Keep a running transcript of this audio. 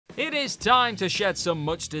It is time to shed some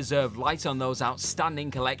much-deserved light on those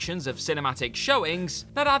outstanding collections of cinematic showings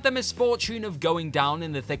that had the misfortune of going down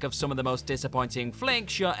in the thick of some of the most disappointing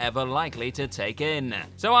flicks you're ever likely to take in.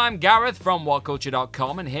 So I'm Gareth from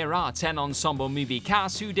WhatCulture.com, and here are 10 ensemble movie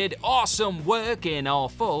casts who did awesome work in all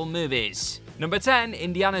full movies. Number 10,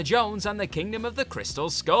 Indiana Jones and the Kingdom of the Crystal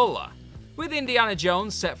Skull. With Indiana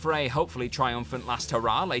Jones set for a hopefully triumphant last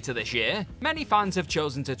hurrah later this year, many fans have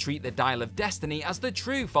chosen to treat the Dial of Destiny as the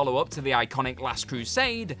true follow-up to the iconic Last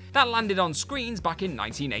Crusade that landed on screens back in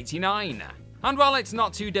 1989. And while it's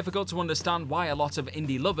not too difficult to understand why a lot of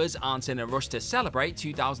indie lovers aren't in a rush to celebrate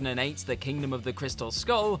 2008's The Kingdom of the Crystal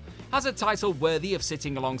Skull as a title worthy of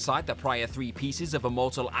sitting alongside the prior three pieces of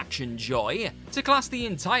immortal action joy, to class the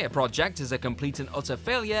entire project as a complete and utter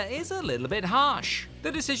failure is a little bit harsh.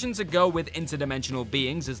 The decision to go with interdimensional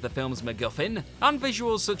beings as the film's MacGuffin, and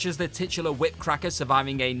visuals such as the titular whipcracker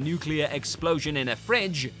surviving a nuclear explosion in a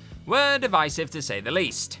fridge, were divisive to say the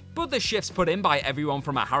least. But the shifts put in by everyone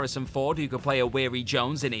from a Harrison Ford who could play a weary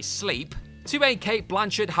Jones in his sleep, to a Cate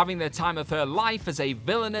Blanchett having the time of her life as a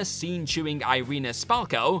villainous, scene-chewing Irina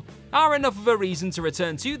Spalko, are enough of a reason to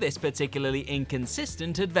return to this particularly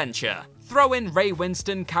inconsistent adventure. Throw in Ray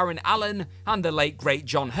Winston, Karen Allen, and the late great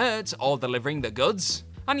John Hurt all delivering the goods,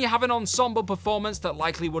 and you have an ensemble performance that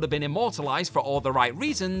likely would have been immortalized for all the right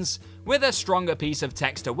reasons, with a stronger piece of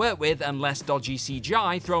text to work with and less dodgy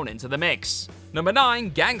CGI thrown into the mix. Number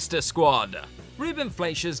 9, Gangster Squad. Ruben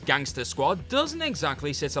Fleischer's Gangster Squad doesn't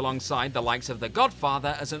exactly sit alongside the likes of The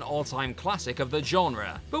Godfather as an all-time classic of the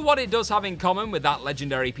genre, but what it does have in common with that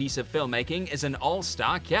legendary piece of filmmaking is an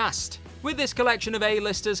all-star cast, with this collection of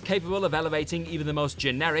A-listers capable of elevating even the most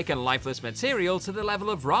generic and lifeless material to the level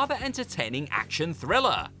of rather entertaining action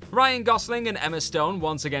thriller. Ryan Gosling and Emma Stone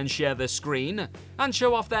once again share the screen and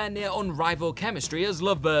show off their near unrivaled chemistry as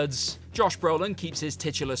lovebirds. Josh Brolin keeps his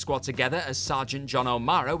titular squad together as Sergeant John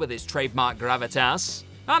O'Mara with his trademark gravitas,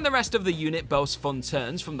 and the rest of the unit boasts fun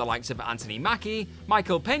turns from the likes of Anthony Mackie,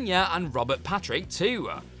 Michael Pena, and Robert Patrick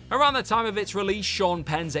too. Around the time of its release, Sean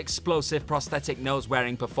Penn's explosive prosthetic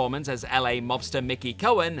nose-wearing performance as LA mobster Mickey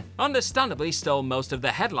Cohen understandably stole most of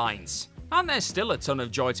the headlines. And there's still a ton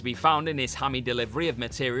of joy to be found in his hammy delivery of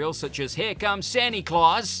material such as "Here Comes Santa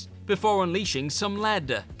Claus," before unleashing some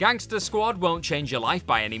lead. Gangster Squad won't change your life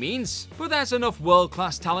by any means, but there's enough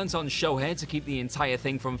world-class talent on show here to keep the entire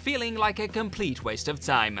thing from feeling like a complete waste of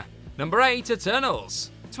time. Number 8,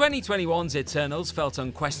 Eternals. 2021's Eternals felt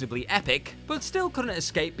unquestionably epic, but still couldn't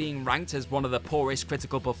escape being ranked as one of the poorest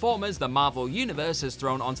critical performers the Marvel Universe has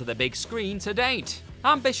thrown onto the big screen to date.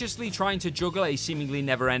 Ambitiously trying to juggle a seemingly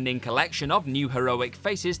never-ending collection of new heroic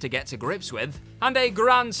faces to get to grips with, and a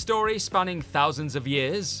grand story spanning thousands of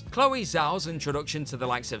years, Chloe Zhao's introduction to the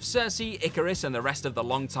likes of Cersei, Icarus, and the rest of the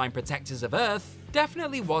longtime protectors of Earth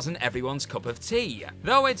definitely wasn't everyone's cup of tea,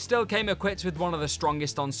 though it still came equipped with one of the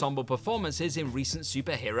strongest ensemble performances in recent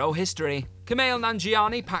superhero history. Kumail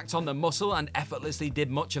Nanjiani packed on the muscle and effortlessly did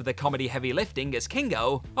much of the comedy heavy lifting as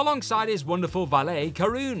Kingo, alongside his wonderful valet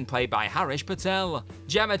Karun, played by Harish Patel.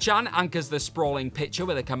 Gemma Chan anchors the sprawling picture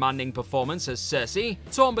with a commanding performance as Cersei,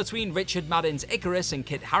 torn between Richard Madden's Icarus and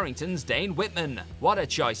Kit Harington's Dane Whitman. What a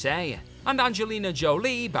choice, eh? And Angelina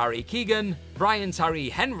Jolie, Barry Keoghan, Brian Tyree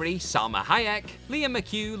Henry, Salma Hayek, Liam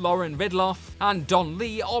McHugh, Lauren Ridloff, and Don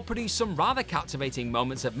Lee all produced some rather captivating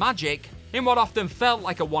moments of magic in what often felt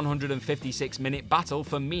like a 156-minute battle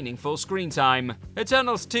for meaningful screen time.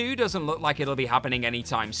 Eternals 2 doesn't look like it'll be happening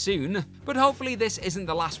anytime soon, but hopefully this isn't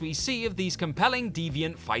the last we see of these compelling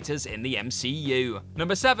deviant fighters in the MCU.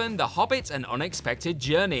 Number 7, The Hobbit: An Unexpected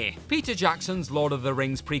Journey. Peter Jackson's Lord of the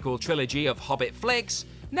Rings prequel trilogy of Hobbit flicks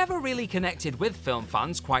never really connected with film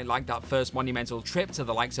fans quite like that first monumental trip to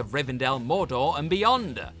the likes of Rivendell, Mordor, and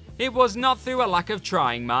beyond. It was not through a lack of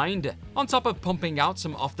trying, mind. On top of pumping out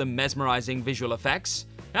some often mesmerizing visual effects,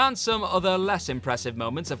 and some other less impressive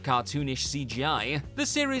moments of cartoonish CGI, the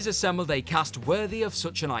series assembled a cast worthy of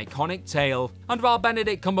such an iconic tale. And while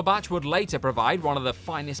Benedict Cumberbatch would later provide one of the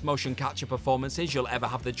finest motion capture performances you'll ever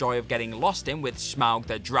have the joy of getting lost in with Smaug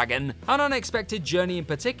the Dragon, An Unexpected Journey in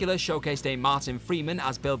particular showcased a Martin Freeman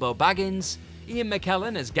as Bilbo Baggins, Ian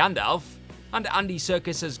McKellen as Gandalf, and Andy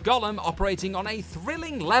Serkis as Gollum operating on a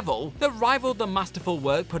thrilling level that rivaled the masterful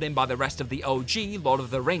work put in by the rest of the OG Lord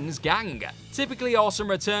of the Rings gang. Typically awesome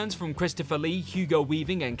returns from Christopher Lee, Hugo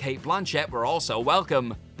Weaving, and Cate Blanchett were also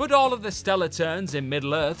welcome, but all of the stellar turns in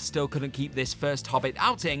Middle-earth still couldn't keep this first Hobbit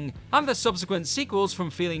outing, and the subsequent sequels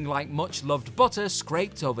from feeling like much-loved butter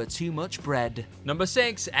scraped over too much bread. Number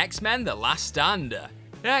 6, X-Men: The Last Stand.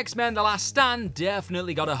 X-Men: The Last Stand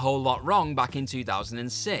definitely got a whole lot wrong back in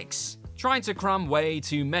 2006. trying to cram way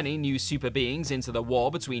too many new super beings into the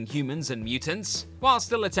war between humans and mutants, while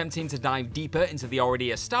still attempting to dive deeper into the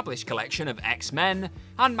already established collection of X-Men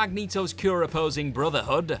and Magneto's cure-opposing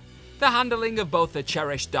Brotherhood. The handling of both the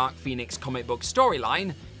cherished Dark Phoenix comic book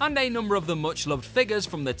storyline and a number of the much-loved figures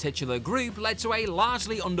from the titular group led to a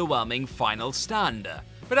largely underwhelming final stand.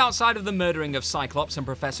 But outside of the murdering of Cyclops and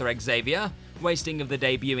Professor Xavier, wasting of the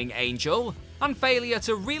debuting Angel, and failure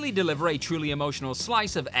to really deliver a truly emotional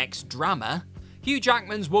slice of X-drama, Hugh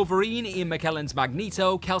Jackman's Wolverine, Ian McKellen's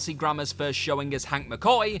Magneto, Kelsey Grammer's first showing as Hank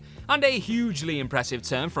McCoy, and a hugely impressive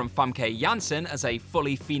turn from Famke Janssen as a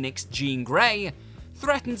fully Phoenix Jean Grey,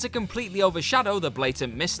 threatened to completely overshadow the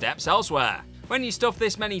blatant missteps elsewhere. When you stuff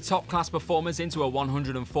this many top-class performers into a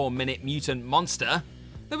 104-minute mutant monster,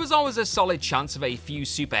 there was always a solid chance of a few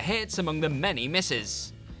super hits among the many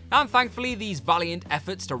misses. And thankfully, these valiant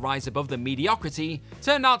efforts to rise above the mediocrity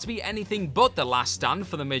turned out to be anything but the last stand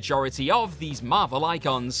for the majority of these Marvel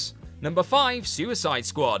icons. Number 5. Suicide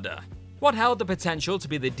Squad. What held the potential to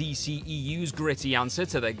be the DCEU's gritty answer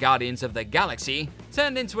to the Guardians of the Galaxy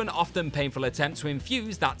turned into an often painful attempt to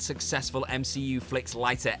infuse that successful MCU flick's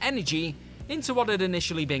lighter energy into what had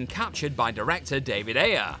initially been captured by director David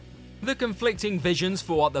Ayer. The conflicting visions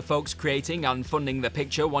for what the folks creating and funding the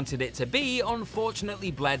picture wanted it to be unfortunately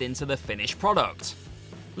bled into the finished product,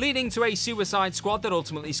 leading to a Suicide Squad that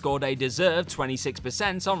ultimately scored a deserved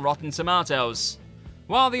 26% on Rotten Tomatoes.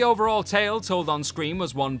 While the overall tale told on screen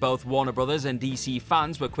was one both Warner Bros. And DC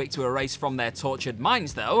fans were quick to erase from their tortured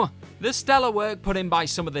minds though, the stellar work put in by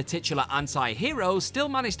some of the titular anti-heroes still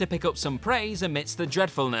managed to pick up some praise amidst the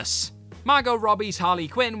dreadfulness. Margot Robbie's Harley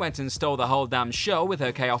Quinn went and stole the whole damn show with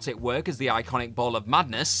her chaotic work as the iconic Ball of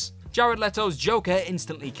Madness. Jared Leto's Joker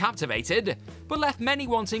instantly captivated, but left many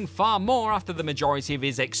wanting far more after the majority of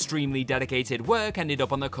his extremely dedicated work ended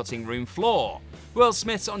up on the cutting room floor. Will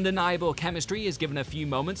Smith's undeniable chemistry is given a few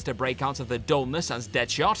moments to break out of the dullness as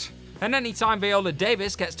Deadshot, and anytime Viola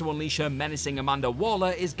Davis gets to unleash her menacing Amanda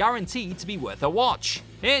Waller is guaranteed to be worth a watch.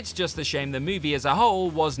 It's just a shame the movie as a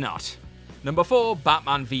whole was not. Number 4.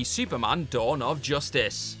 Batman v Superman: Dawn of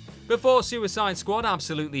Justice. Before Suicide Squad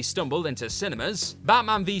absolutely stumbled into cinemas,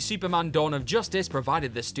 Batman v Superman: Dawn of Justice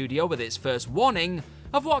provided the studio with its first warning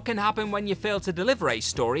of what can happen when you fail to deliver a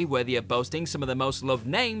story worthy of boasting some of the most loved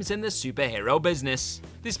names in the superhero business.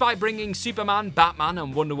 Despite bringing Superman, Batman,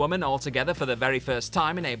 and Wonder Woman all together for the very first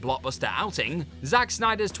time in a blockbuster outing, Zack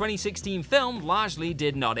Snyder's 2016 film largely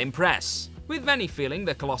did not impress, with many feeling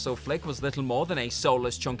the colossal flick was little more than a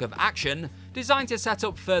soulless chunk of action designed to set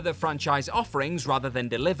up further franchise offerings rather than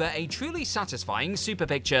deliver a truly satisfying super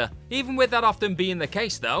picture. Even with that often being the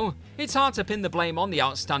case though, it's hard to pin the blame on the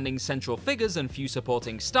outstanding central figures and few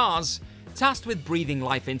supporting stars, tasked with breathing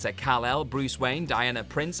life into Kal-El, Bruce Wayne, Diana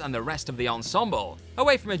Prince, and the rest of the ensemble.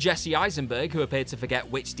 Away from a Jesse Eisenberg who appeared to forget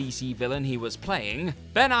which DC villain he was playing,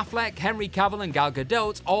 Ben Affleck, Henry Cavill, and Gal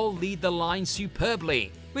Gadot all lead the line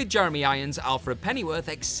superbly, with Jeremy Irons' Alfred Pennyworth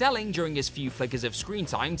excelling during his few flickers of screen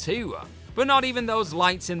time too. But not even those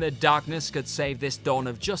lights in the darkness could save this Dawn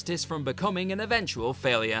of Justice from becoming an eventual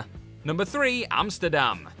failure. Number 3.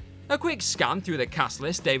 Amsterdam. A quick scan through the cast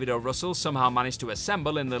list David O. Russell somehow managed to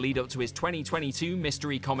assemble in the lead up to his 2022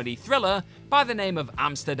 mystery comedy thriller by the name of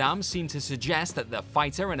Amsterdam seemed to suggest that the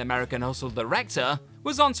fighter and American Hustle director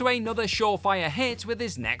was onto another surefire hit with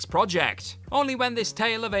his next project. Only when this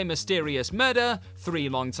tale of a mysterious murder, 3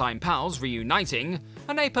 longtime pals reuniting,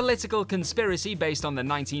 and a political conspiracy based on the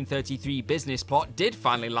 1933 business plot did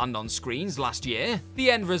finally land on screens last year, the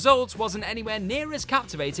end result wasn't anywhere near as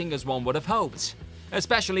captivating as one would have hoped,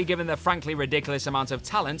 especially given the frankly ridiculous amount of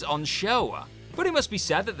talent on show. But it must be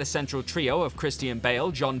said that the central trio of Christian Bale,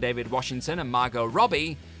 John David Washington, and Margot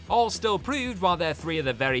Robbie all still proved why they're 3 of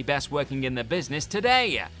the very best working in the business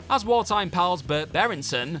today, as wartime pals Burt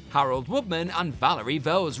Berenson, Harold Woodman, and Valerie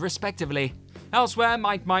Vose respectively. Elsewhere,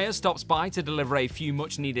 Mike Myers stops by to deliver a few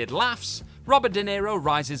much-needed laughs, Robert De Niro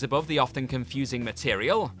rises above the often confusing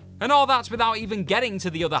material, and all that's without even getting to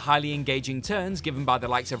the other highly engaging turns given by the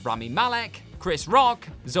likes of Rami Malek, Chris Rock,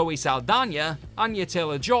 Zoe Saldana, Anya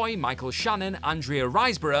Taylor-Joy, Michael Shannon, Andrea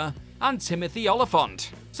Riseborough, and Timothy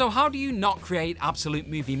Olyphant. So how do you not create absolute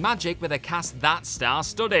movie magic with a cast that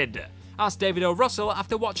star-studded? Asked David O. Russell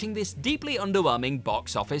after watching this deeply underwhelming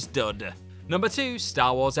box office dud. Number 2.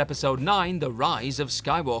 Star Wars Episode 9: The Rise of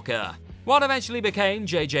Skywalker. What eventually became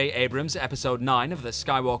J.J. Abrams' Episode 9 of the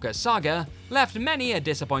Skywalker saga left many a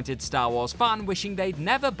disappointed Star Wars fan wishing they'd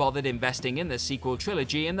never bothered investing in the sequel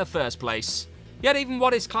trilogy in the first place. Yet even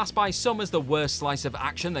what is classed by some as the worst slice of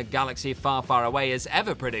action the galaxy far, far away has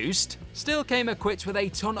ever produced, still came equipped with a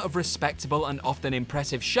ton of respectable and often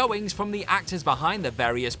impressive showings from the actors behind the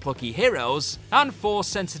various plucky heroes and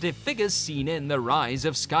Force-sensitive figures seen in The Rise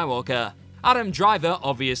of Skywalker. Adam Driver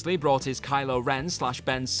obviously brought his Kylo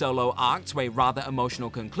Ren/Ben Solo arc to a rather emotional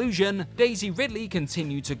conclusion. Daisy Ridley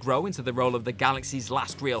continued to grow into the role of the galaxy's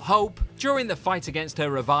last real hope during the fight against her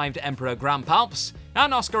revived Emperor Grand Palps,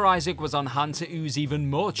 and Oscar Isaac was on hand to ooze even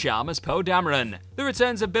more charm as Poe Dameron. The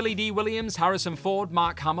returns of Billy D. Williams, Harrison Ford,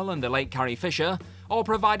 Mark Hamill, and the late Carrie Fisher all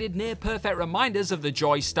provided near-perfect reminders of the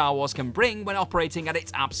joy Star Wars can bring when operating at its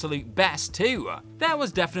absolute best too. There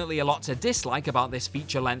was definitely a lot to dislike about this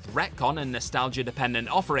feature-length retcon and nostalgia-dependent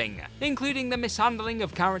offering, including the mishandling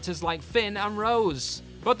of characters like Finn and Rose.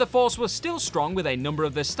 But the Force was still strong, with a number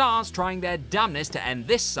of the stars trying their damnedest to end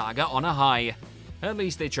this saga on a high. At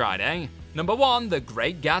least they tried, eh? Number 1. The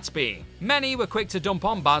Great Gatsby. Many were quick to dump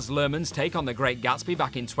on Baz Luhrmann's take on The Great Gatsby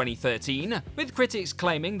back in 2013, with critics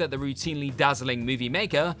claiming that the routinely dazzling movie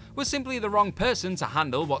maker was simply the wrong person to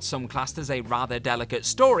handle what some classed as a rather delicate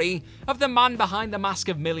story of the man behind the mask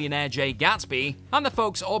of millionaire Jay Gatsby and the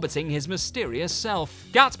folks orbiting his mysterious self.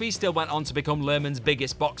 Gatsby still went on to become Luhrmann's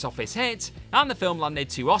biggest box office hit, and the film landed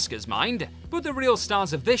 2 Oscars, mind. But the real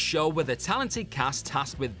stars of this show were the talented cast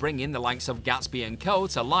tasked with bringing the likes of Gatsby and co.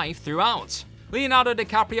 to life throughout. Leonardo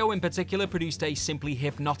DiCaprio in particular produced a simply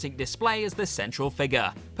hypnotic display as the central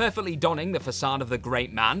figure, perfectly donning the facade of the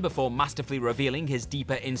great man before masterfully revealing his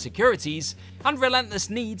deeper insecurities and relentless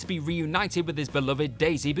need to be reunited with his beloved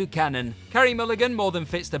Daisy Buchanan. Carey Mulligan more than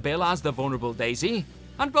fits the bill as the vulnerable Daisy,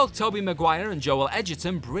 and both Tobey Maguire and Joel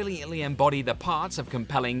Edgerton brilliantly embody the parts of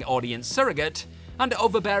compelling audience surrogate and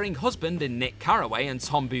overbearing husband in Nick Carraway and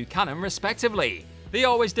Tom Buchanan respectively. The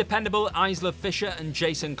always dependable Isla Fisher and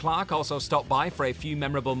Jason Clarke also stopped by for a few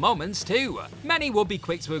memorable moments too. Many would be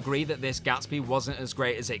quick to agree that this Gatsby wasn't as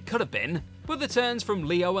great as it could have been, but the turns from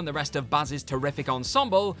Leo and the rest of Baz's terrific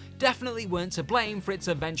ensemble definitely weren't to blame for its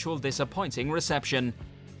eventual disappointing reception.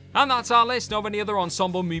 And that's our list of any other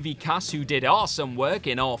ensemble movie casts who did awesome work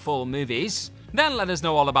in awful movies. Then let us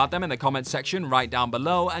know all about them in the comments section right down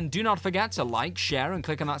below, and do not forget to like, share, and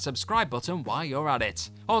click on that subscribe button while you're at it.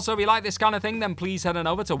 Also, if you like this kind of thing, then please head on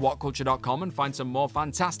over to whatculture.com and find some more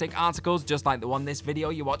fantastic articles just like the one this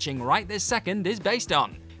video you're watching right this second is based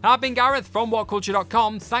on. I've been Gareth from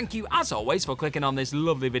whatculture.com. Thank you as always for clicking on this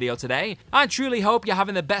lovely video today. I truly hope you're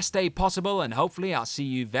having the best day possible, and hopefully I'll see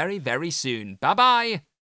you very, very soon. Bye bye!